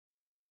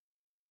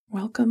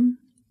Welcome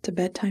to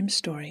Bedtime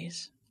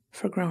Stories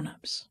for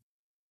Grown-ups,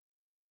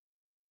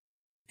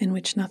 in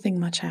which nothing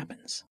much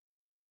happens.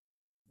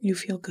 You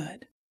feel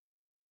good,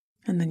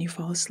 and then you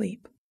fall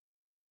asleep.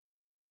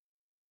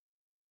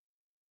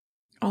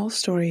 All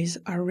stories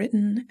are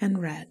written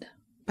and read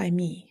by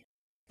me,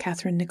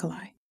 Catherine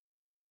Nicolai,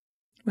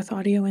 with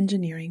audio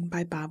engineering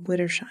by Bob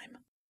Wittersheim.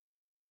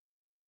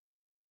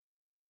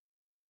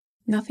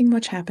 Nothing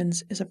Much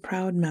Happens is a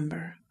proud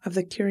member of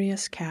the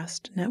Curious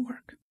Cast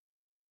Network.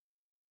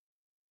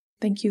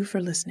 Thank you for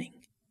listening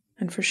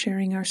and for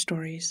sharing our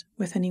stories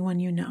with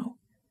anyone you know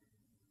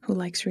who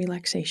likes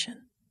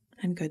relaxation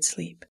and good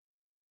sleep.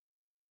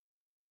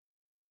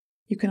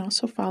 You can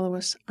also follow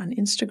us on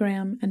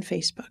Instagram and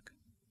Facebook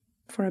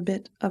for a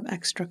bit of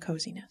extra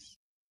coziness.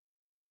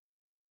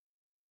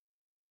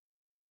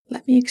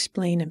 Let me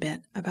explain a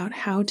bit about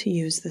how to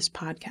use this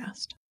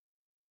podcast.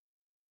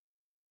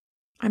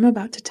 I'm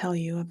about to tell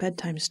you a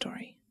bedtime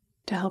story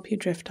to help you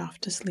drift off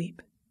to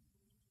sleep.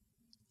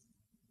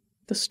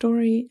 The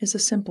story is a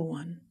simple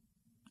one,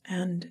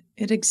 and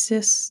it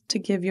exists to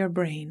give your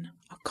brain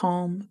a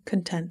calm,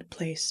 content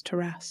place to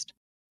rest.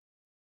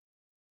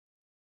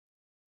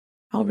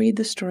 I'll read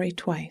the story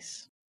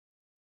twice,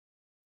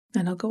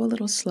 and I'll go a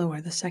little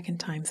slower the second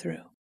time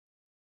through.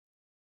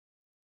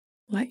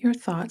 Let your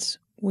thoughts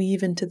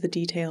weave into the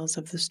details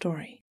of the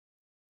story,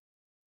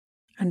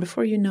 and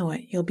before you know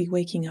it, you'll be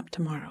waking up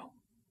tomorrow,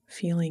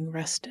 feeling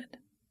rested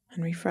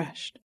and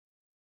refreshed.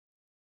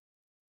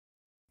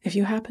 If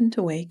you happen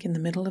to wake in the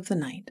middle of the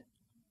night,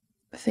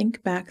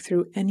 think back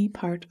through any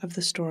part of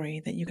the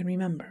story that you can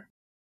remember.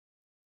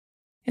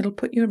 It'll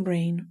put your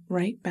brain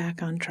right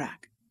back on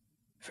track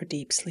for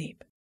deep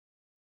sleep.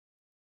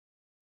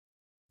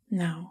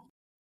 Now,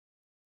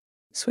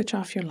 switch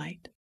off your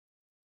light.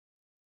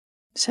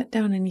 Set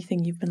down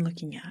anything you've been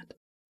looking at,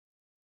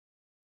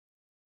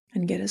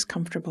 and get as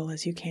comfortable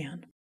as you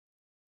can.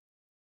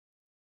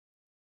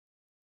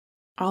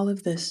 All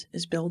of this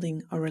is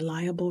building a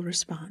reliable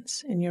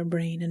response in your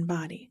brain and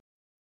body.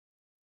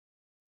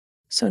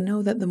 So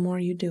know that the more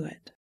you do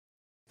it,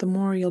 the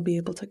more you'll be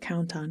able to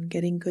count on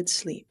getting good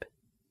sleep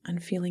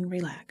and feeling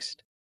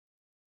relaxed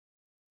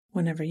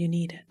whenever you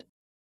need it.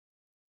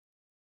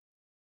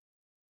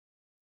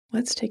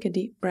 Let's take a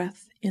deep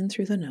breath in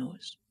through the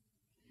nose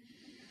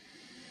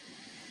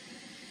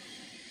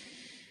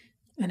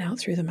and out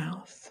through the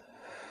mouth.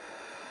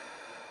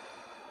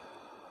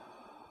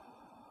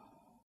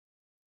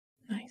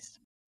 Nice.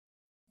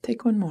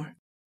 Take one more.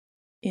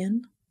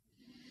 In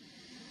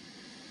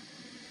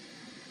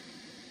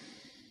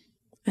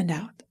and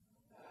out.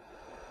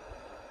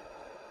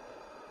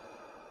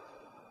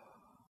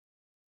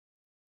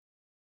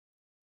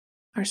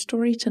 Our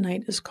story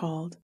tonight is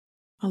called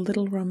A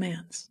Little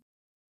Romance,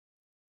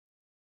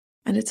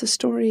 and it's a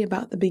story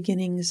about the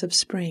beginnings of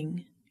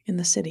spring in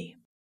the city.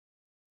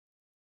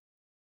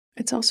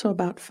 It's also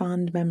about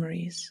fond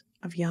memories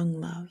of young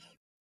love,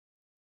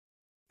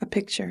 a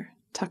picture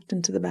tucked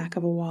into the back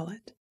of a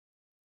wallet,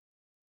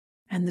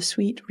 and the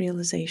sweet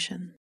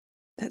realization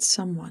that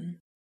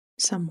someone,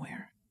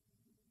 somewhere,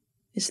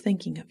 is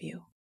thinking of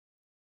you.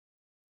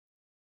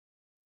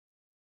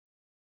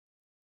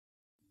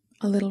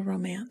 A little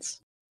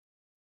romance.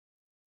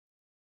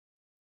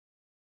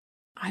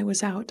 I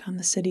was out on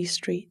the city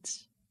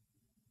streets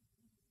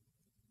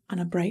on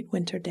a bright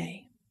winter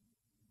day.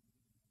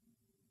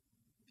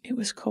 It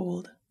was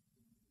cold,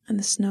 and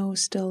the snow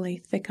still lay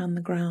thick on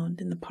the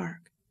ground in the park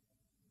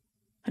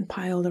and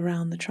piled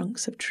around the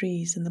trunks of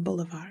trees in the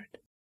boulevard.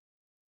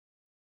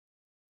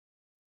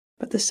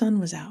 But the sun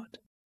was out,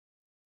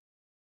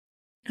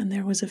 and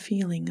there was a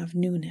feeling of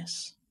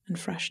newness and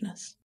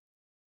freshness.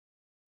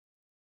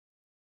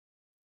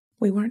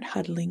 We weren't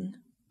huddling,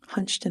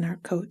 hunched in our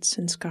coats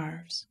and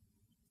scarves,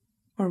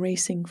 or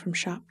racing from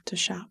shop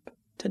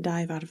to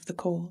dive out of the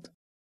cold.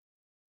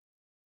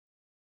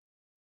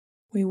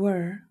 We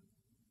were,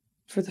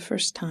 for the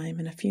first time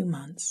in a few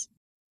months,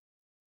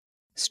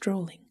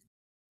 strolling,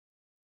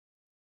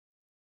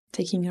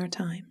 taking our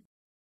time,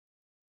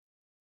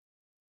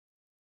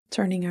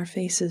 turning our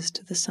faces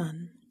to the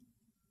sun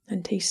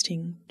and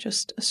tasting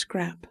just a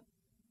scrap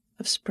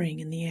of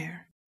spring in the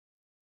air.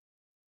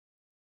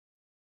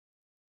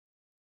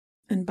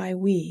 And by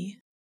we,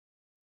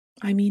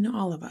 I mean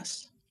all of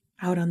us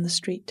out on the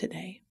street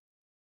today.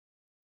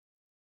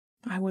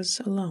 I was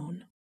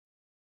alone,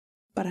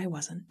 but I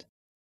wasn't.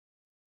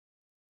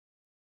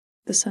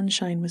 The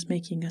sunshine was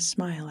making us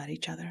smile at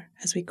each other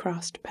as we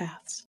crossed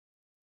paths,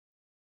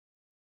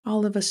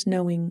 all of us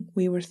knowing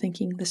we were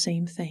thinking the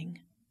same thing.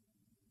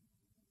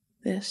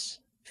 This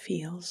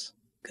feels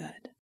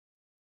good.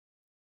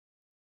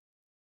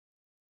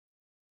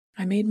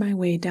 I made my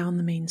way down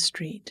the main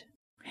street,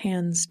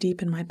 hands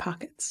deep in my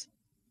pockets,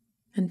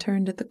 and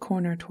turned at the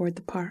corner toward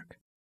the park.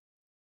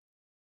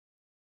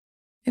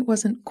 It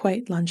wasn't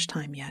quite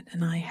lunchtime yet,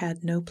 and I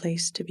had no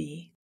place to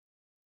be.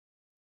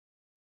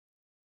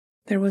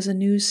 There was a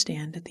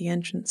newsstand at the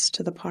entrance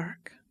to the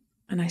park,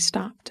 and I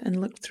stopped and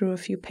looked through a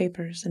few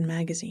papers and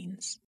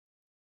magazines.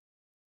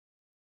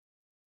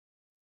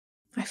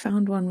 I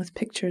found one with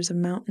pictures of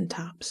mountain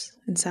tops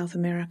in South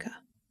America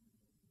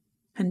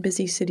and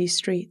busy city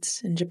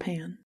streets in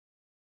Japan.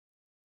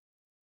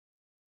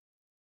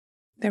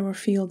 There were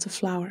fields of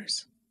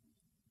flowers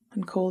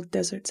and cold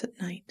deserts at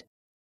night.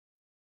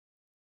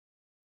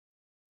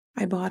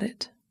 I bought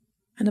it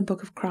and a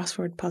book of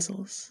crossword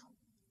puzzles,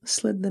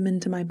 slid them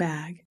into my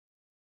bag,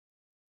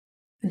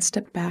 and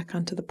stepped back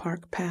onto the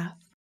park path.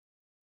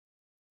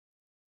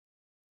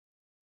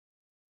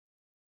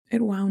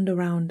 It wound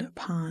around a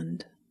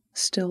pond,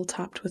 still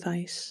topped with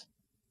ice,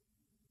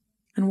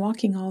 and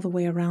walking all the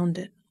way around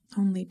it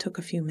only took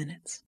a few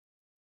minutes.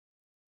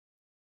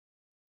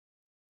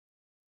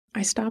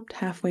 I stopped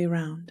halfway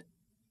round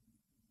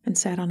and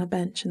sat on a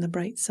bench in the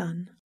bright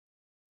sun.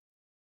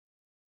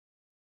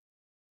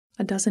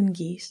 A dozen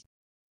geese,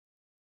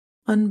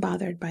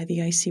 unbothered by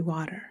the icy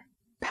water,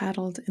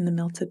 paddled in the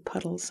melted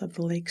puddles of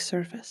the lake's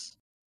surface.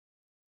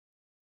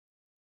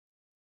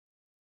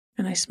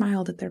 And I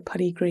smiled at their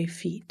putty gray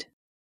feet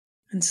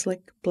and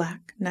slick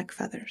black neck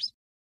feathers.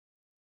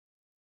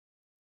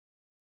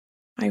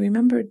 I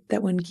remembered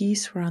that when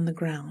geese were on the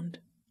ground,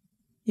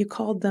 you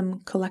called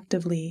them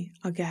collectively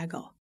a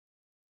gaggle.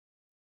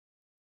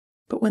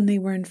 But when they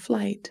were in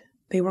flight,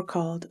 they were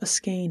called a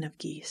skein of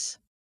geese.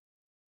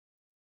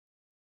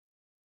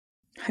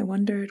 I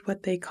wondered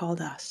what they called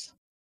us,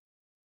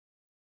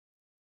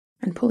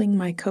 and pulling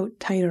my coat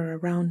tighter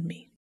around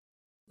me,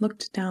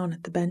 looked down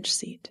at the bench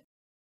seat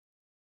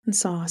and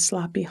saw a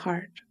sloppy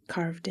heart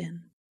carved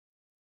in.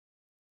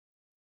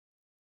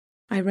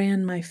 I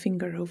ran my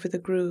finger over the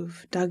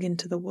groove dug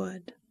into the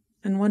wood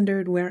and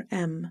wondered where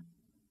M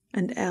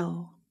and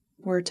L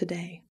were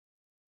today,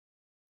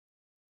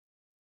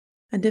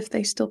 and if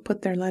they still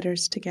put their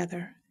letters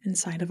together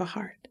inside of a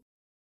heart.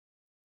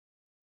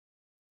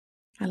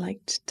 I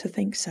liked to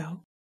think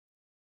so.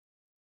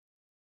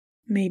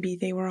 Maybe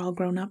they were all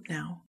grown up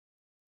now,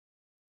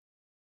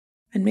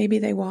 and maybe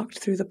they walked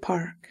through the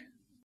park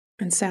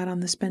and sat on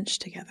this bench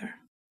together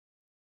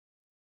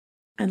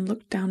and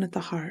looked down at the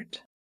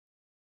heart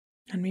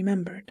and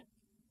remembered,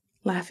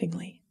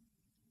 laughingly,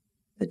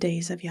 the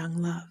days of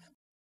young love.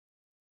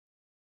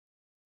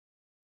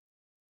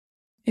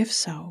 If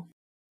so,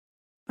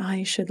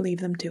 I should leave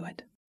them to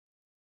it.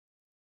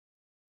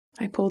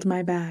 I pulled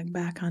my bag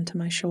back onto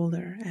my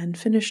shoulder and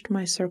finished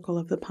my circle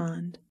of the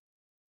pond,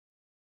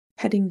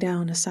 heading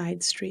down a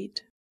side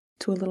street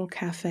to a little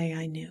cafe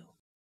I knew.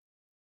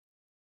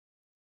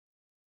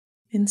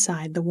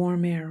 Inside, the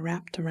warm air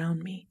wrapped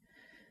around me,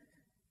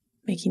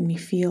 making me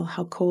feel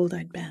how cold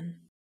I'd been,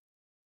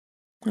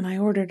 and I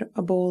ordered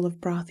a bowl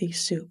of brothy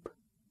soup,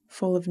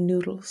 full of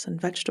noodles and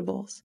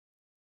vegetables,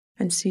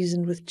 and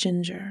seasoned with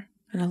ginger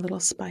and a little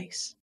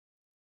spice.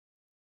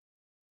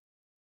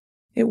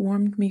 It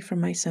warmed me from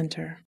my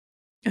center,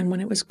 and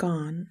when it was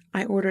gone,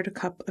 I ordered a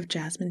cup of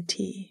jasmine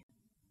tea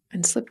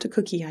and slipped a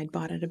cookie I'd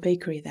bought at a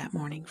bakery that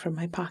morning from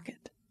my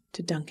pocket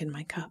to dunk in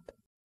my cup.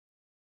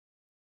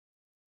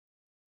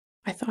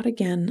 I thought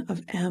again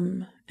of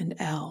M and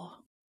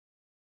L,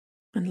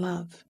 and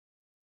love,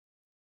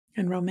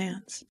 and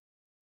romance.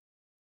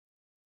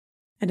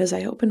 And as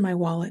I opened my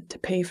wallet to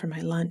pay for my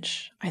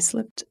lunch, I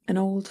slipped an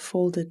old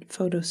folded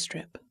photo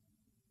strip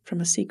from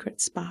a secret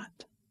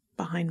spot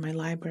behind my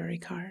library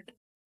card.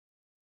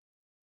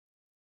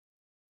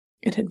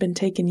 It had been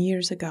taken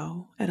years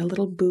ago at a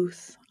little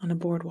booth on a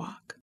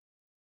boardwalk.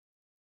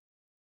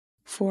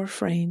 4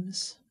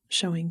 frames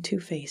showing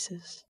 2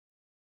 faces,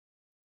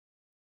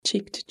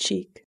 cheek to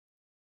cheek,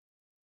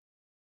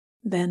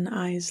 then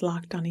eyes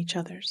locked on each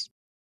other's,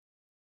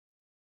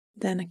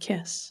 then a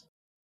kiss,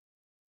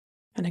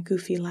 and a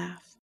goofy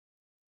laugh.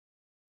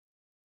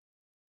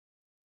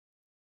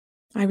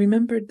 I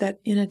remembered that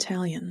in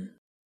Italian,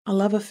 a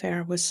love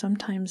affair was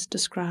sometimes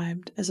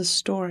described as a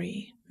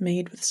story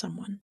made with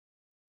someone.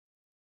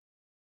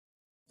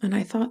 And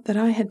I thought that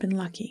I had been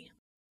lucky.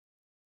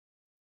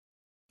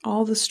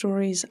 All the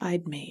stories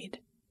I'd made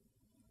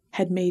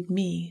had made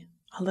me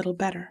a little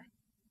better,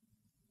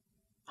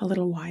 a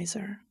little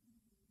wiser,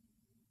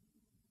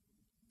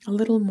 a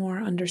little more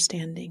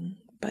understanding,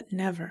 but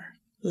never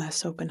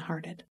less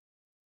open-hearted.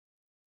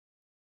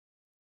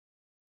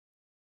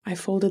 I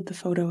folded the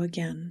photo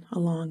again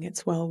along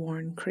its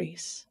well-worn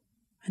crease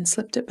and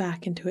slipped it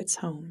back into its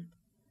home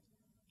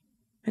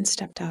and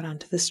stepped out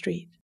onto the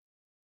street.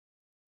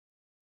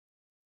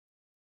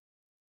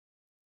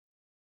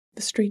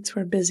 The streets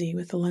were busy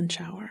with the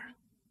lunch hour,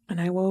 and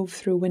I wove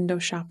through window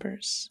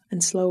shoppers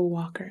and slow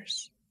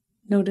walkers,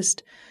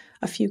 noticed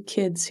a few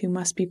kids who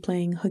must be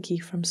playing hooky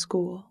from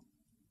school,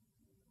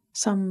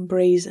 some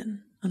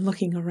brazen and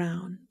looking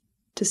around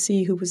to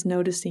see who was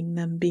noticing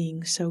them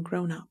being so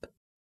grown up,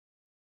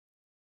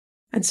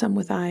 and some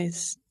with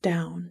eyes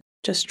down,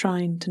 just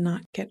trying to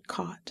not get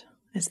caught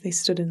as they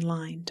stood in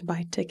line to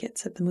buy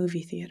tickets at the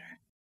movie theater.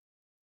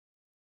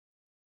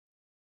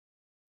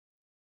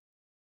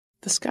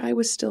 The sky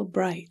was still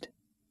bright,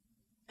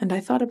 and I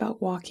thought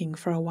about walking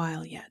for a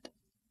while yet,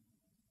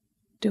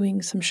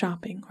 doing some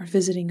shopping or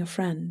visiting a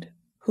friend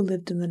who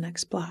lived in the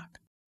next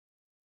block.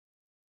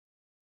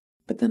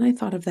 But then I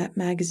thought of that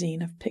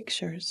magazine of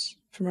pictures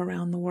from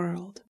around the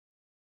world,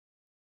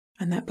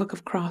 and that book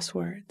of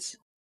crosswords,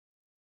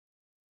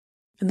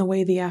 and the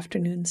way the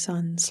afternoon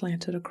sun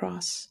slanted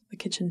across the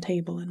kitchen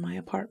table in my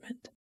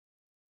apartment,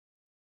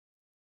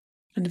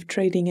 and of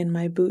trading in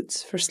my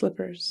boots for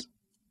slippers,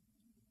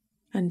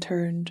 and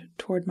turned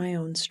toward my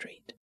own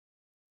street.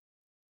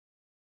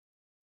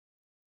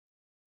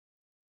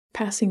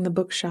 Passing the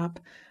bookshop,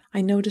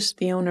 I noticed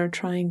the owner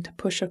trying to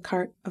push a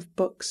cart of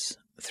books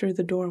through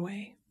the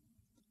doorway,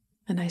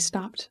 and I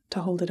stopped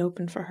to hold it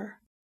open for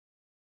her.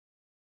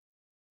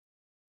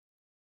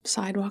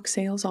 "Sidewalk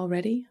sales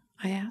already?"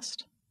 I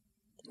asked.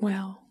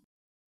 "Well,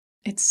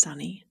 it's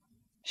sunny,"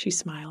 she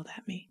smiled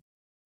at me.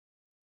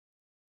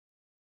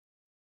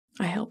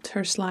 I helped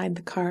her slide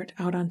the cart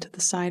out onto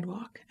the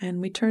sidewalk, and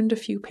we turned a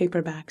few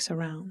paperbacks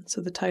around so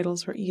the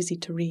titles were easy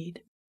to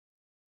read.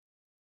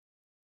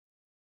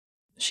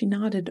 She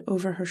nodded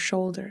over her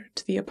shoulder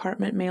to the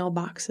apartment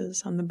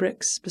mailboxes on the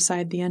bricks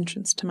beside the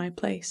entrance to my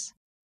place.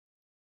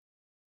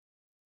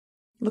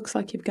 "Looks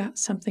like you've got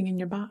something in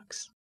your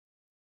box."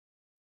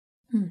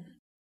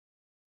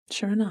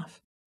 Sure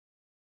enough.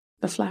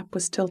 The flap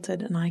was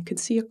tilted, and I could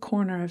see a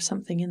corner of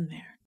something in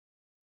there.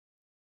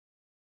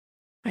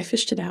 I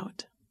fished it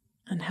out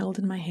and held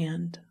in my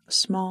hand a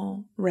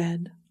small,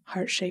 red,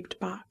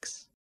 heart-shaped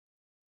box.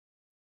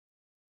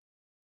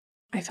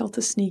 I felt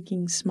a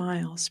sneaking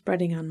smile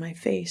spreading on my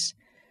face,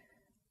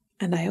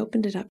 and I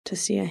opened it up to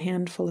see a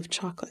handful of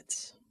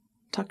chocolates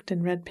tucked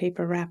in red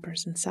paper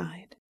wrappers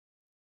inside.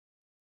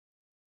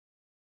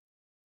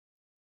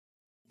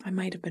 I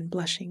might have been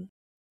blushing,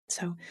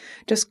 so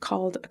just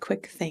called a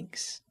quick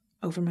thanks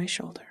over my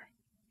shoulder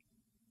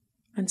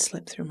and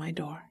slipped through my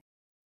door.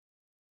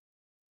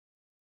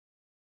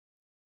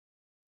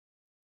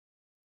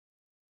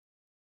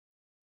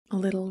 A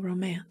little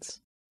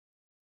romance.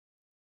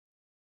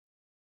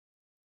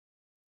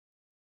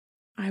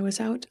 I was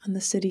out on the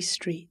city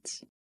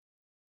streets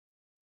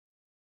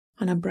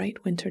on a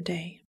bright winter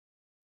day.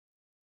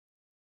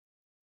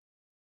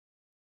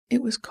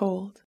 It was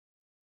cold,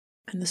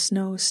 and the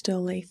snow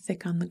still lay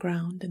thick on the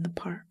ground in the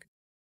park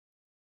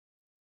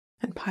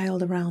and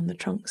piled around the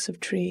trunks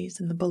of trees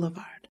in the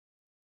boulevard.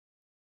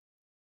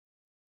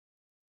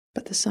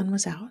 But the sun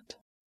was out,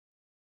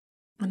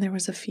 and there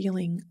was a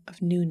feeling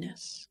of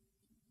newness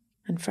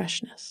and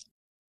freshness.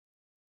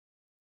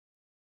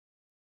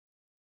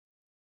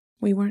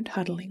 We weren't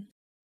huddling,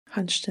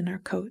 hunched in our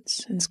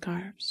coats and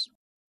scarves,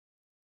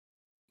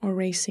 or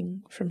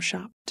racing from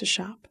shop to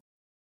shop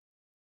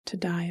to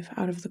dive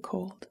out of the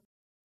cold.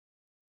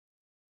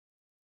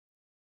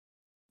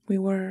 We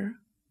were,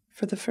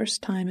 for the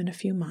first time in a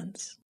few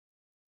months,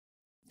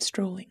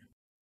 strolling,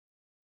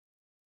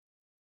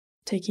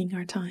 taking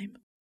our time,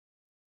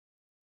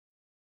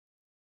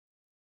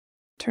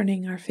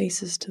 turning our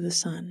faces to the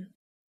sun,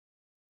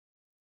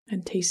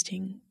 and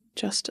tasting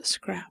just a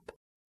scrap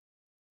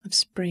of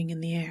spring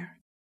in the air.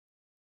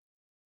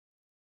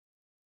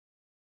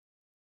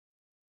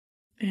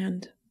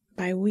 And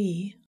by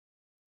we,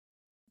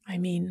 I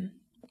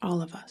mean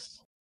all of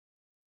us,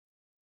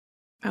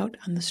 out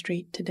on the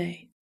street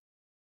today.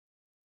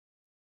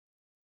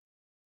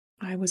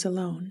 I was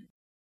alone,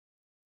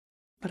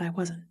 but I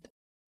wasn't.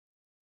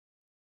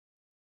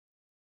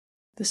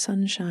 The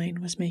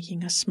sunshine was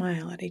making us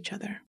smile at each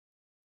other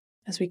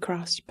as we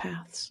crossed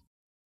paths,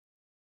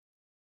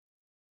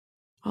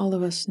 all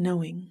of us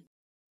knowing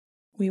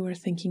we were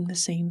thinking the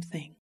same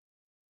thing.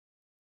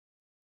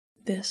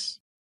 This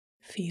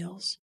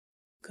feels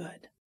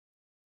good.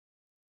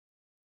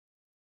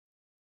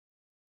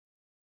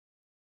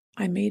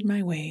 I made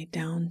my way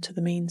down to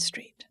the main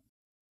street,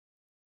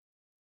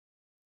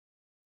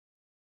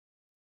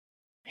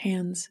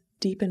 hands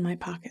deep in my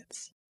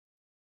pockets,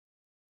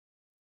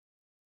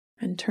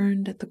 and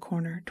turned at the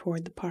corner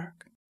toward the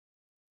park.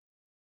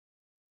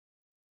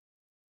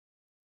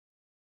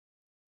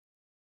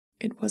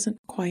 It wasn't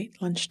quite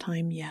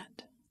lunchtime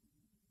yet,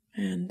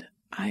 and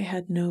I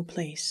had no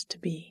place to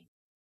be.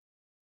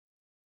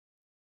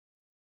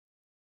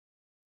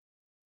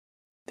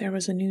 There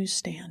was a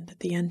newsstand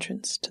at the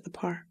entrance to the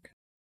park,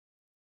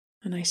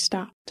 and I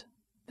stopped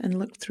and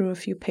looked through a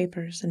few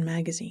papers and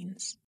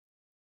magazines.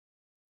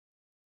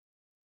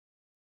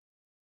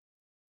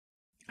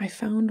 I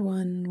found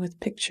one with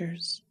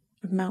pictures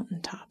of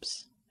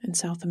mountaintops in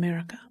South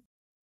America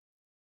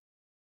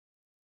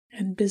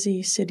and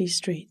busy city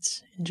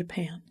streets in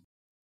Japan.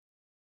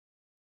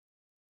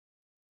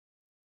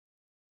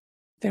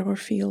 There were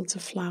fields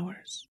of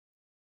flowers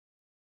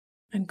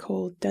and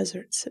cold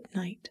deserts at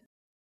night.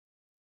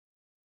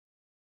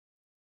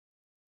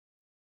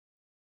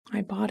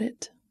 I bought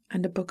it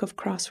and a book of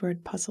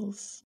crossword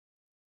puzzles,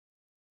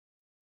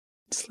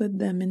 slid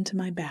them into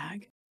my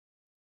bag,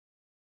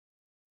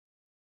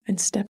 and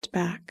stepped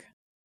back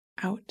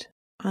out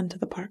onto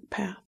the park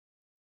path.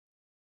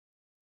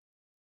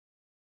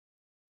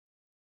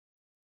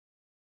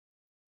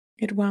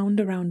 It wound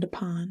around a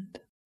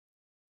pond,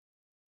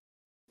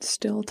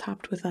 still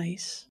topped with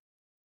ice,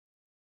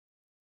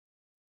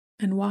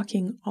 and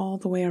walking all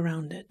the way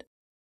around it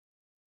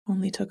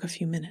only took a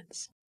few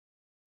minutes.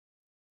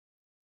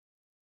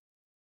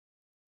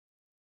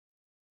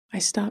 I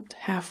stopped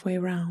halfway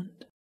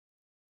round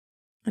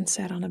and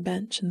sat on a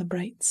bench in the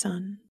bright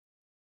sun.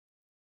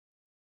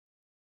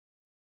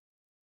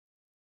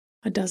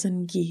 A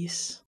dozen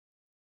geese,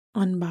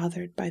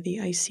 unbothered by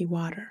the icy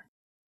water,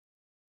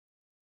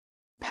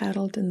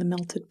 paddled in the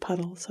melted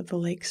puddles of the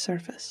lake's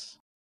surface,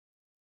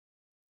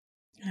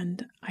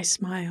 and I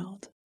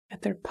smiled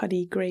at their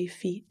putty gray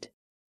feet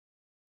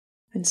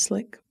and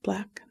slick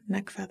black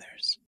neck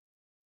feathers.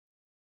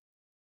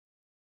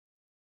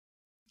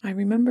 I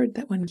remembered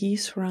that when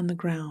geese were on the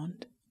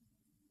ground,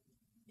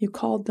 you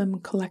called them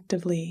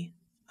collectively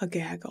a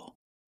gaggle.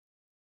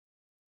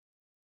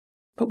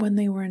 But when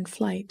they were in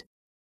flight,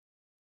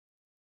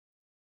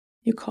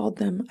 you called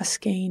them a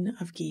skein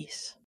of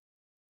geese.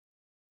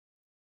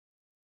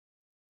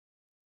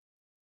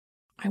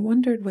 I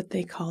wondered what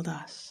they called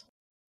us,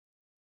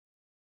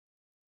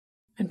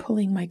 and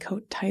pulling my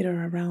coat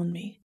tighter around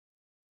me,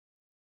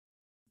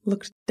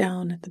 looked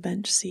down at the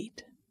bench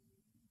seat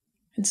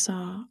and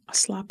saw a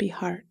sloppy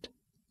heart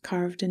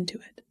carved into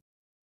it.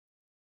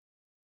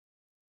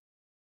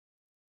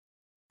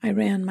 I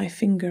ran my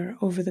finger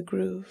over the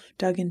groove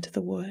dug into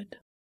the wood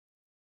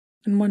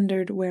and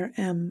wondered where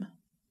M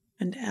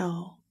and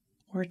L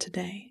were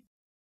today,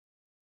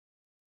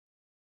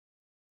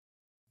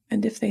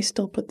 and if they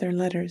still put their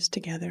letters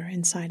together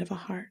inside of a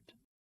heart.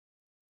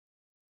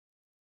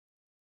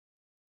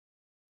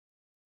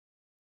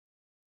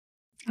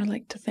 I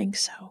like to think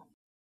so.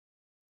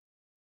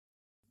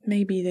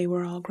 Maybe they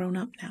were all grown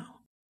up now,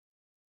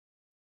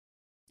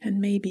 and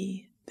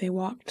maybe they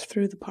walked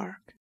through the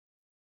park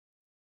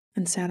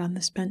and sat on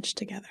this bench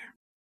together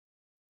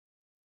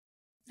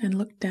and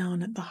looked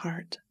down at the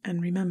heart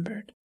and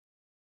remembered,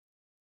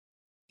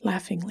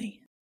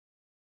 laughingly,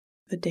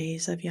 the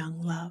days of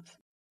young love.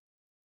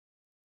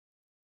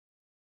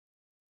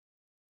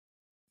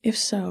 If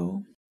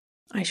so,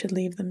 I should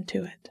leave them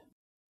to it.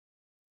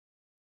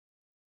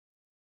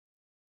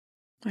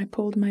 I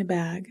pulled my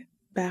bag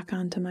back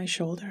onto my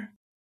shoulder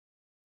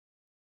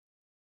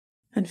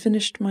and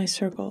finished my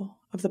circle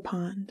of the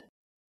pond,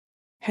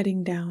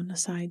 heading down a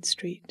side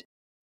street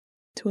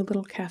to a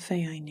little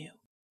cafe I knew.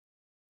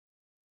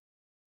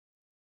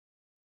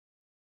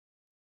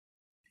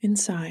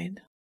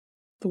 Inside,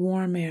 the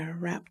warm air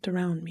wrapped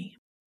around me,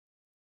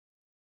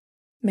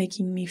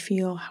 making me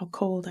feel how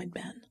cold I'd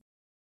been.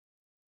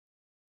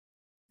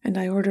 And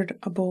I ordered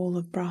a bowl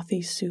of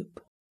brothy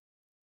soup,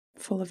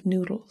 full of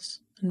noodles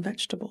and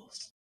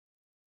vegetables,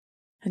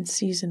 and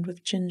seasoned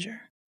with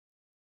ginger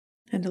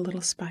and a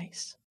little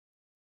spice.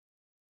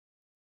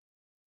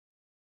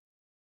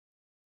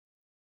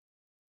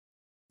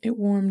 It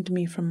warmed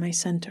me from my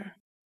center,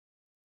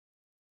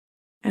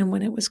 and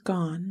when it was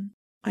gone,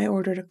 I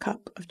ordered a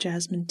cup of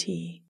jasmine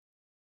tea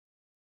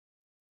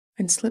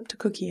and slipped a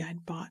cookie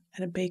I'd bought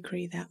at a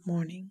bakery that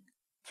morning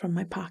from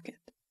my pocket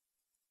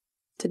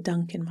to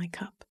dunk in my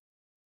cup.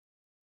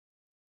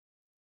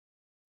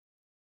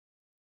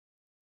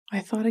 I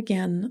thought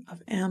again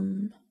of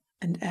M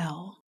and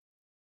L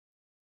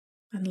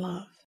and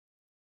love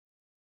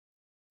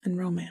and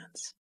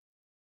romance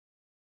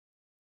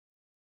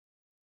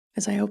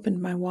as I opened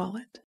my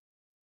wallet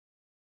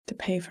to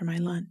pay for my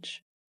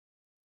lunch.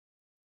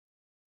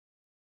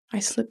 I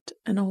slipped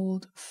an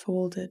old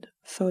folded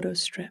photo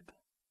strip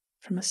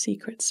from a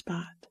secret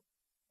spot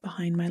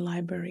behind my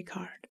library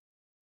card.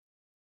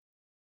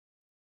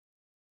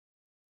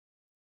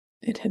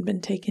 It had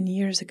been taken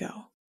years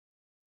ago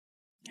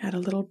at a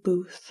little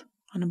booth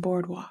on a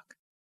boardwalk.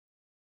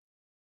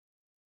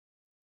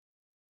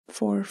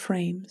 4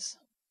 frames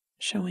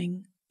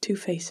showing 2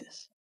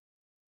 faces,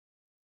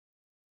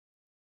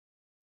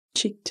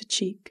 cheek to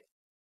cheek,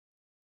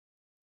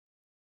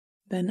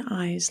 then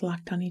eyes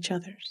locked on each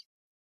other's,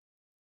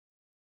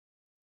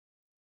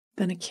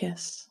 then a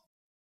kiss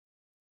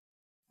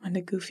and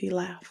a goofy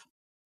laugh.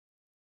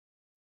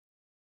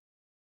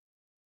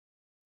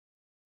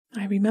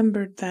 I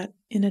remembered that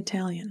in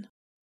Italian,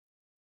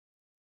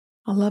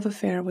 a love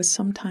affair was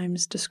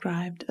sometimes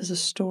described as a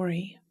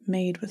story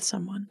made with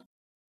someone.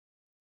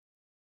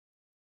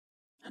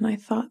 And I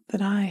thought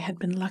that I had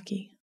been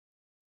lucky.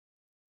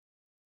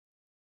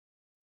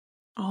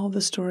 All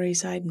the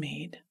stories I'd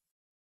made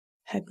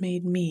had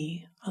made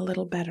me a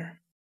little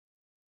better,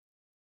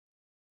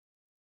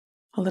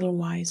 a little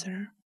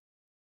wiser,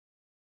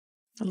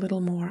 a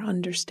little more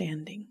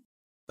understanding,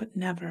 but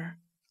never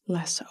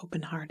less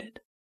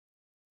open-hearted.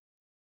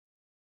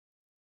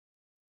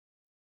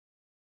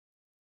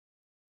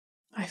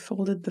 I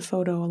folded the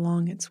photo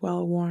along its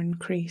well-worn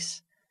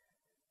crease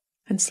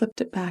and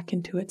slipped it back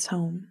into its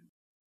home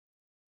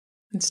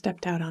and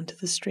stepped out onto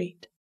the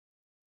street.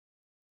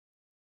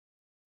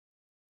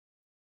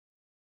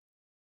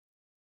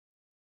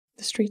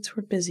 The streets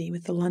were busy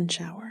with the lunch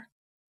hour,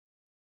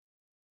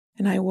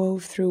 and I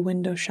wove through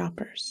window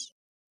shoppers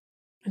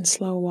and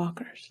slow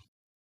walkers.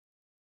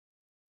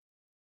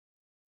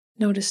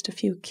 Noticed a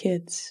few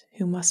kids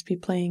who must be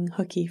playing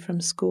hooky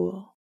from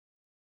school,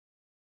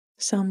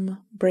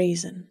 some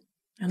brazen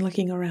and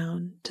looking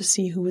around to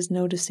see who was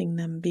noticing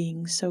them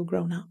being so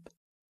grown up.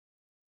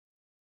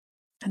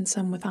 And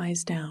some with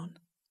eyes down,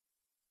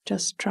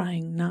 just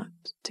trying not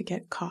to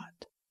get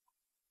caught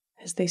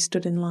as they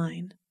stood in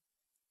line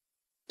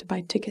to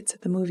buy tickets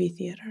at the movie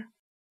theater.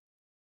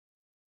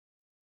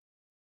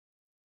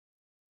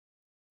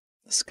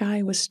 The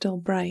sky was still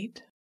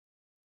bright,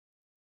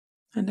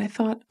 and I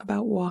thought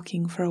about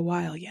walking for a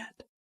while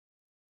yet,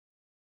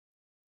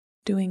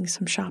 doing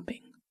some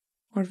shopping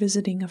or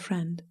visiting a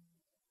friend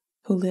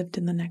who lived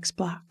in the next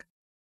block.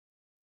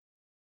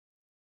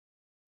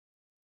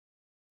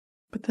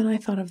 But then I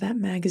thought of that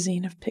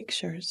magazine of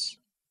pictures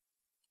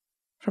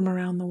from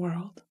around the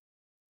world,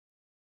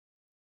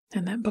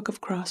 and that book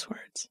of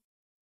crosswords,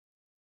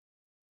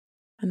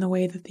 and the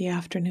way that the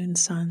afternoon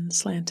sun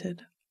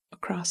slanted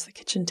across the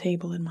kitchen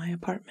table in my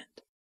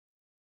apartment,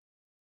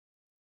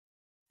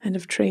 and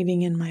of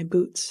trading in my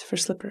boots for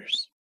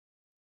slippers,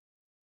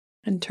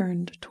 and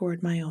turned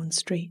toward my own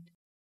street.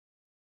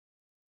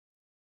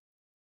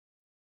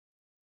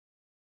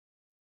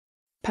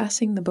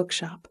 Passing the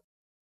bookshop,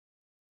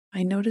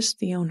 I noticed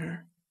the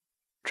owner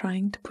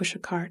trying to push a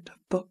cart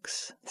of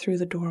books through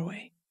the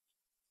doorway,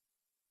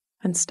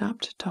 and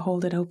stopped to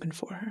hold it open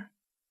for her.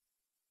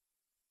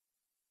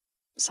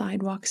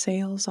 "Sidewalk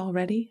sales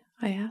already?"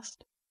 I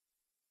asked.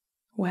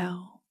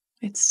 "Well,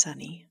 it's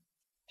sunny,"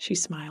 she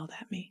smiled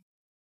at me.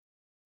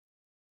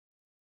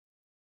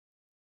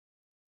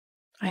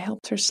 I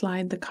helped her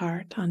slide the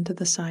cart onto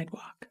the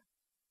sidewalk,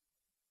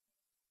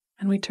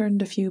 and we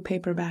turned a few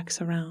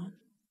paperbacks around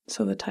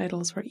so the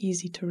titles were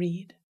easy to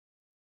read.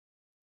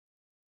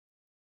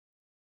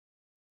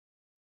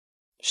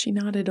 She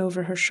nodded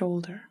over her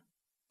shoulder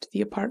to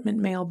the apartment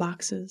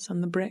mailboxes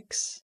on the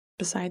bricks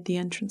beside the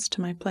entrance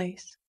to my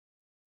place.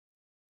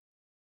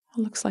 "It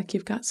looks like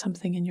you've got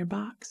something in your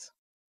box."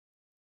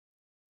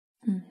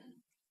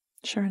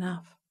 Sure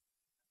enough.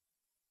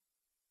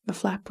 The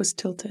flap was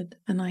tilted,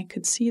 and I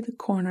could see the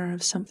corner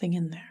of something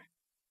in there.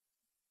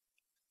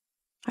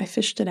 I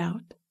fished it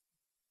out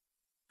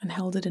and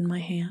held it in my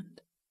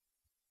hand.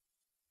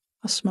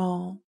 A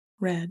small,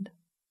 red,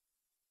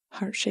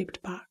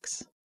 heart-shaped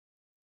box.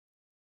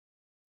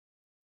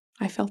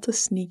 I felt a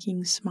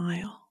sneaking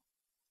smile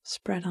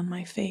spread on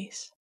my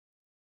face,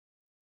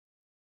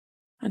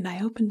 and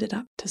I opened it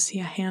up to see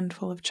a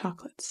handful of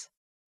chocolates,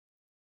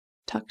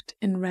 tucked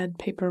in red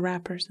paper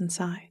wrappers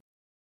inside.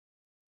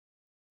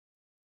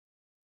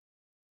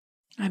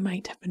 I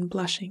might have been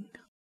blushing,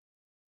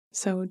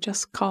 so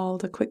just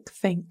called a quick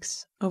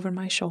thanks over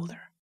my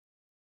shoulder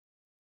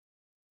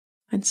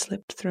and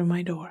slipped through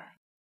my door.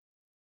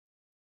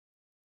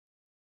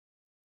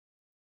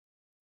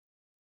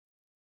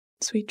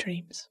 Sweet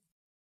dreams.